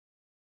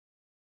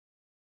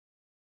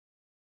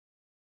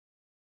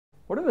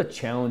What are the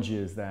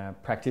challenges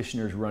that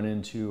practitioners run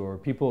into, or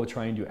people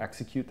trying to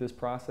execute this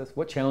process?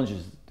 What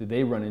challenges do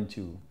they run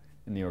into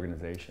in the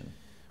organization?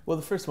 Well,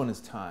 the first one is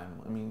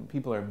time. I mean,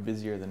 people are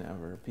busier than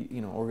ever.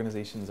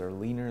 Organizations are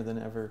leaner than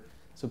ever.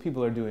 So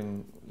people are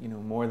doing,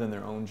 more than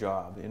their own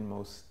job in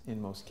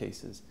most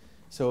cases.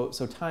 So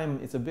time,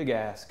 it's a big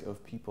ask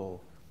of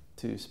people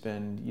to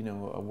spend,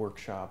 a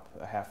workshop,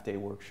 a half-day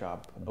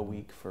workshop a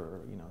week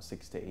for,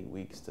 6 to 8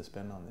 weeks to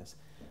spend on this.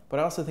 But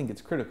I also think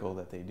it's critical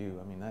that they do.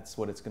 I mean, that's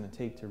what it's going to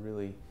take to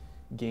really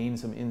gain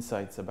some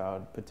insights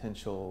about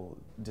potential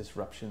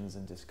disruptions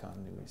and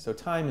discontinuity. So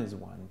time is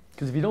one.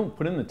 Because if you don't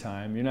put in the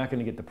time, you're not going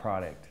to get the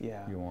product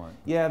you want.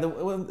 Yeah,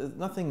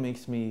 nothing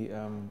makes me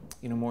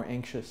more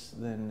anxious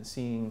than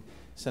seeing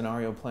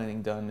scenario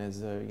planning done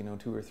as a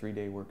 2 or 3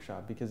 day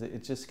workshop, because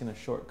it's just going to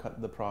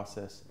shortcut the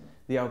process.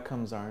 The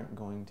outcomes aren't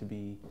going to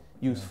be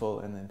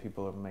useful, and then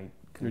people might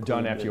conclude you're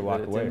done after you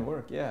walk away. It didn't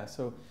work. Yeah,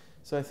 so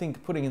I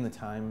think putting in the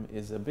time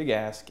is a big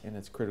ask, and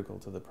it's critical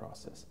to the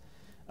process.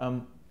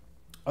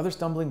 Other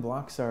stumbling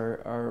blocks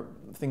are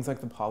things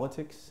like the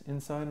politics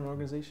inside an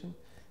organization.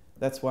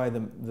 That's why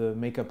the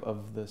makeup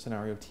of the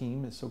scenario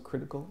team is so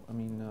critical. I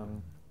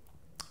mean,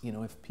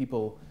 if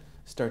people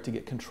start to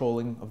get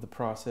controlling of the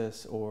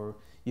process, or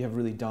you have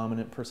really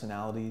dominant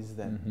personalities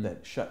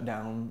that shut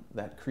down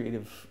that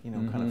creative,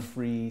 kind of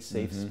free,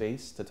 safe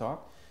space to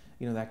talk,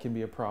 that can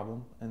be a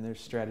problem. And there's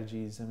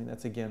strategies. I mean,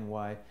 that's again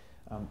why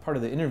part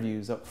of the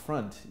interviews up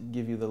front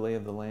give you the lay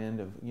of the land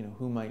of,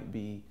 who might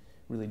be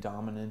really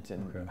dominant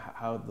and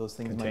how those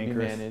things might be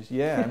managed.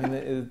 Yeah, I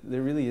mean,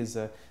 there really is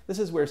this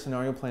is where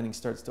scenario planning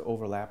starts to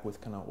overlap with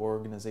kind of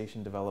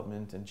organization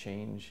development and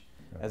change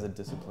as a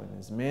discipline.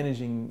 Is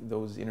managing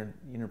those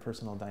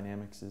interpersonal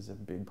dynamics is a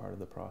big part of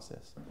the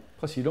process.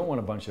 Plus, you don't want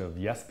a bunch of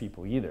yes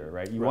people either,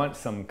 right? You want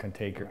some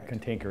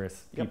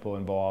cantankerous people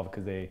involved,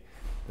 because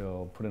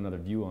they'll put another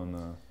view on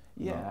the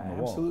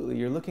absolutely.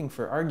 You're looking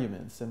for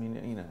arguments. I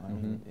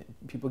mean,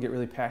 people get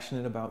really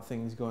passionate about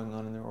things going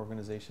on in their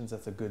organizations.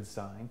 That's a good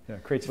sign. Yeah,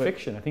 it creates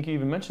fiction. I think you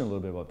even mentioned a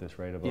little bit about this,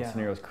 right? About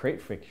scenarios create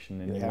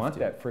friction, and you want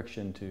that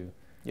friction to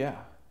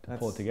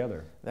pull it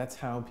together. That's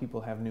how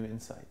people have new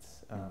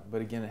insights.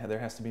 But again, there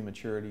has to be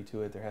maturity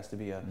to it. There has to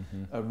be a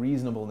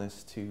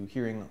reasonableness to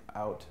hearing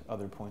out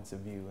other points of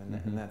view,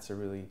 and that's a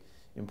really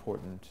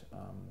important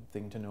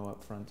thing to know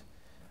up front.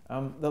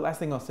 The last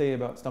thing I'll say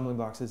about stumbling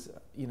blocks is,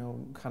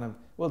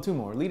 two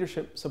more.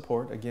 Leadership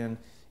support. Again,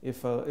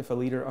 if a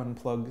leader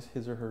unplugs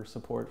his or her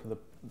support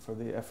for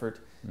the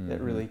effort,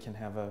 that really can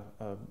have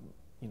a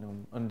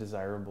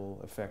undesirable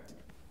effect.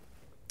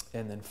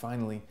 And then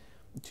finally,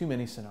 too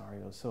many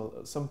scenarios.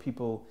 So some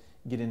people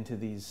get into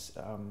these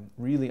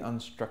really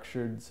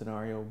unstructured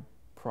scenario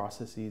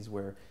processes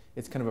where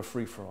it's kind of a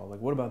free-for-all.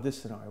 Like, what about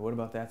this scenario? What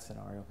about that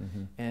scenario?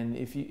 And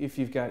if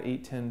you've got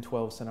 8, 10,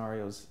 12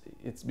 scenarios,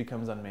 it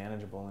becomes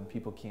unmanageable, and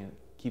people can't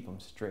keep them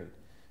straight.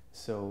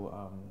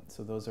 So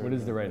those are. What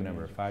is the right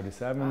number? 5 to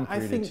 7, 3 I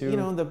think, to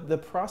 2? The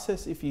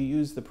process. If you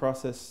use the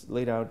process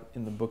laid out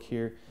in the book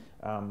here,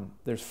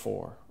 there's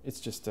 4. It's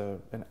just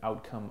an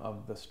outcome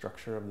of the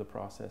structure of the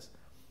process.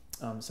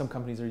 Some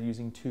companies are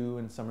using 2,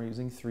 and some are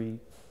using 3.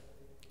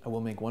 I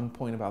will make one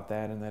point about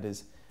that, and that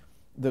is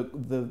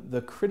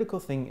the critical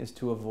thing is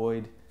to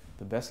avoid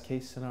the best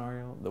case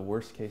scenario, the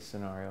worst case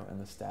scenario, and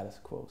the status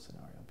quo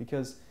scenario.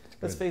 Because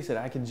let's face it,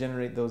 I can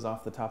generate those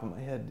off the top of my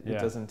head. It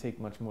doesn't take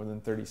much more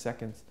than 30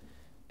 seconds,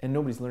 and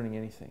nobody's learning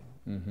anything.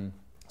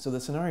 So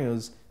the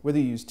scenarios, whether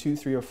you use 2,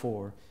 3, or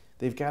 4,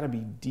 they've got to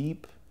be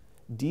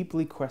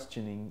deeply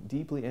questioning,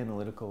 deeply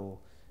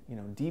analytical,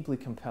 deeply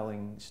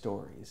compelling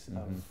stories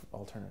of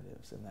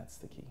alternatives, and that's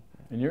the key.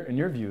 In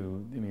your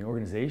view, I mean,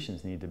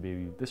 organizations need to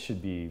be. This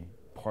should be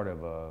part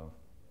of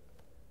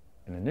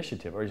an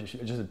initiative, or just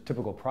a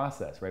typical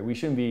process, right? It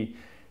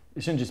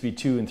shouldn't just be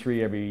 2 and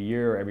 3 every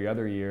year or every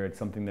other year. It's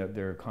something that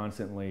they're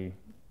constantly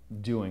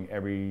doing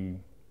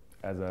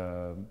as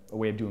a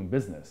way of doing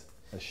business,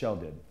 as Shell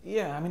did.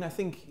 Yeah, I mean, I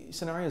think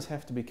scenarios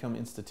have to become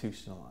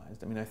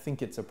institutionalized. I mean, I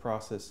think it's a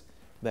process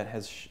that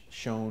has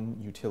shown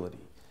utility.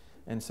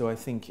 And so I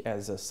think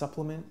as a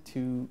supplement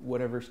to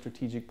whatever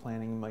strategic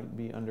planning might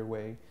be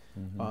underway,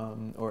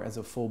 or as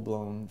a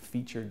full-blown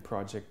featured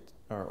project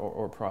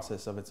or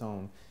process of its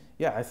own,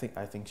 I think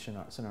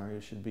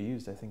scenarios should be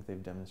used. I think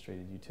they've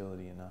demonstrated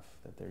utility enough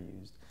that they're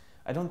used.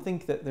 I don't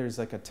think that there's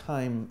like a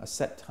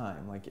set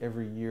time, like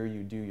every year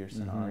you do your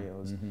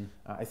scenarios.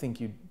 I think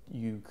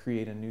you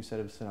create a new set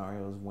of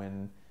scenarios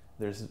when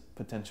there's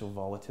potential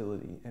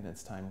volatility and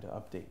it's time to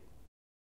update.